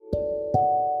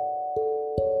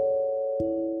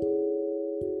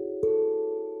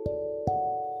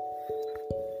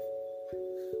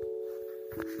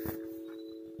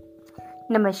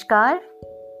नमस्कार।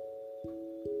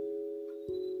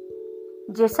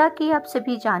 जैसा कि आप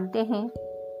सभी जानते हैं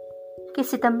कि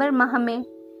सितंबर माह में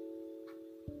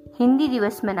हिंदी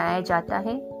दिवस मनाया जाता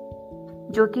है,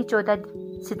 जो कि 14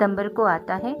 सितंबर को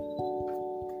आता है।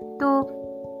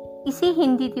 तो इसी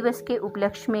हिंदी दिवस के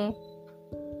उपलक्ष्य में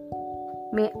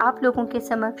मैं आप लोगों के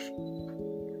समक्ष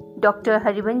डॉक्टर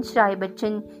हरिवंश राय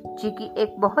बच्चन जी की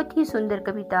एक बहुत ही सुंदर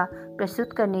कविता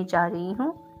प्रस्तुत करने जा रही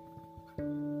हूँ,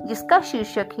 जिसका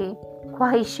शीर्षक है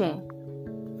ख्वाहिशें।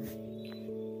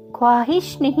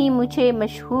 ख्वाहिश नहीं मुझे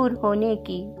मशहूर होने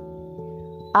की,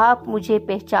 आप मुझे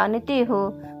पहचानते हो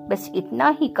बस इतना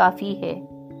ही काफी है।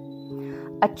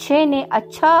 अच्छे ने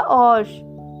अच्छा और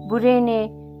बुरे ने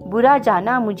बुरा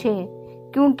जाना मुझे,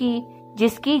 क्योंकि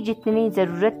जिसकी जितनी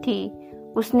जरूरत थी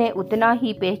उसने उतना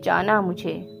ही पहचाना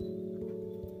मुझे।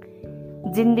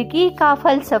 जिंदगी का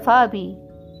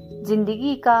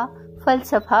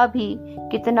फलसफा भी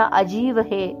कितना अजीब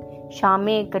है,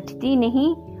 शामें कटती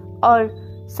नहीं और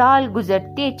साल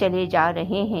गुजरते चले जा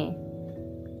रहे हैं।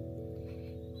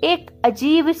 एक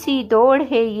अजीब सी दौड़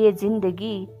है ये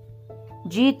जिंदगी,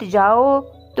 जीत जाओ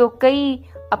तो कई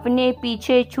अपने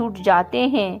पीछे छूट जाते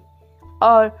हैं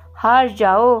और हार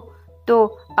जाओ तो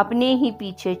अपने ही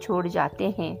पीछे छोड़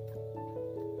जाते हैं।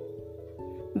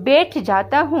 बैठ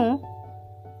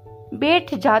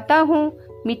जाता हूँ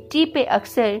मिट्टी पे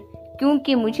अक्सर,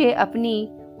 क्योंकि मुझे अपनी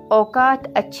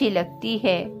औकात अच्छी लगती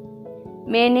है।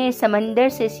 मैंने समंदर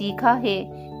से सीखा है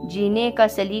जीने का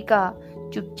सलीका,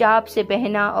 चुपचाप से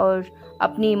बहना और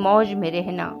अपनी मौज में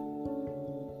रहना।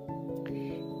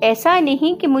 ऐसा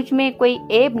नहीं कि मुझ में कोई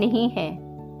ऐब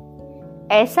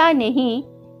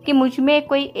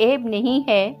नहीं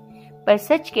है, पर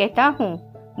सच कहता हूँ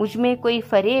मुझ में कोई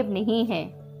फरेब नहीं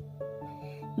है।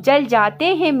 जल जाते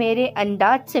हैं मेरे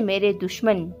अंदाज से मेरे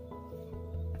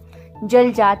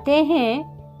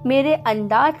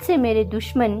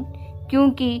दुश्मन,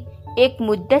 क्योंकि एक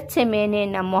मुद्दत से मैंने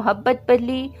न मोहब्बत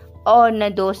बदली और न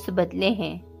दोस्त बदले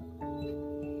हैं।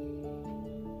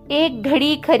 एक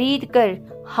घड़ी खरीद कर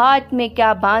हाथ में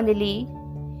क्या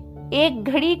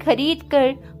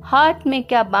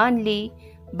बांध ली,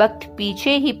 वक्त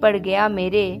पीछे ही पड़ गया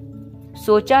मेरे।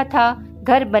 सोचा था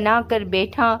घर बनाकर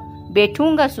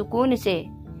बैठूंगा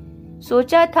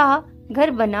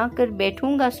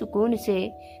सुकून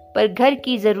से, पर घर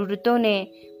की जरूरतों ने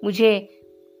मुझे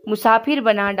मुसाफिर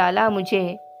बना डाला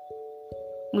मुझे।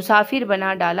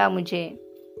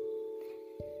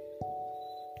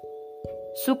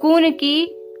 सुकून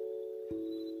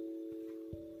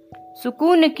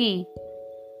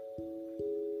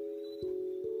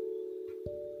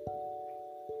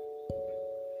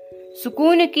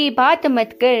की बात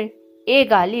मत कर ए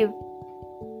गालिब,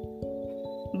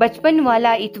 बचपन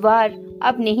वाला इतवार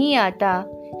अब नहीं आता।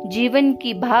 जीवन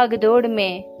की भाग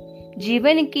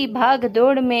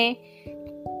दौड़ में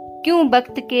क्यों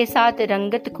वक्त के साथ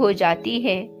रंगत खो जाती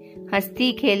है।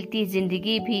 हंसती खेलती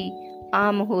जिंदगी भी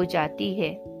आम हो जाती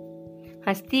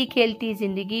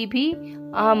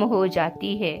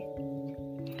है।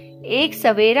 एक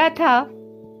सवेरा था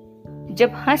जब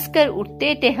हंसकर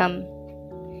उठते थे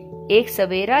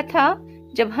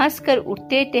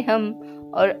हम,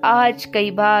 और आज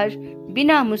कई बार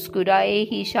बिना मुस्कुराए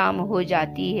ही शाम हो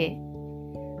जाती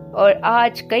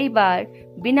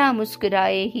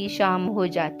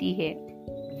है।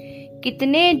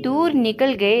 कितने दूर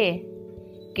निकल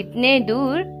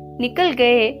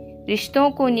गए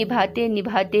रिश्तों को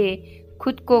निभाते,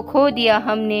 खुद को खो दिया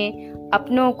हमने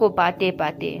अपनों को पाते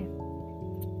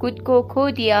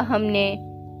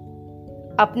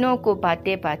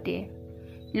पाते।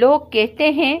 लोग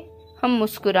कहते हैं हम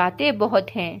मुस्कुराते बहुत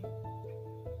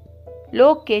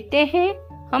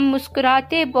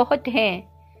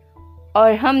हैं,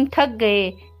 और हम थक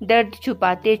गए दर्द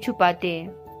छुपाते।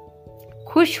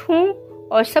 खुश हूँ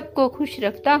और सबको खुश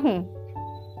रखता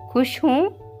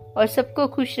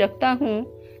हूँ,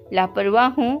 लापरवाह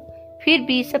हूँ फिर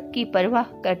भी सबकी परवाह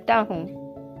करता हूँ।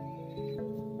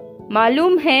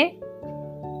 मालूम है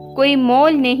कोई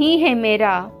मोल नहीं है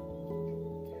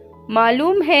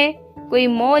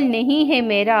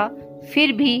मेरा,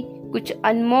 फिर भी कुछ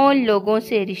अनमोल लोगों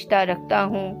से रिश्ता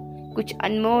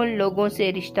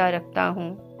रखता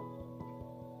हूँ।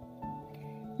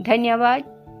 धन्यवाद।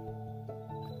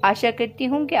 आशा करती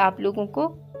हूँ कि आप लोगों को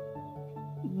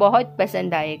बहुत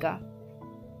पसंद आएगा।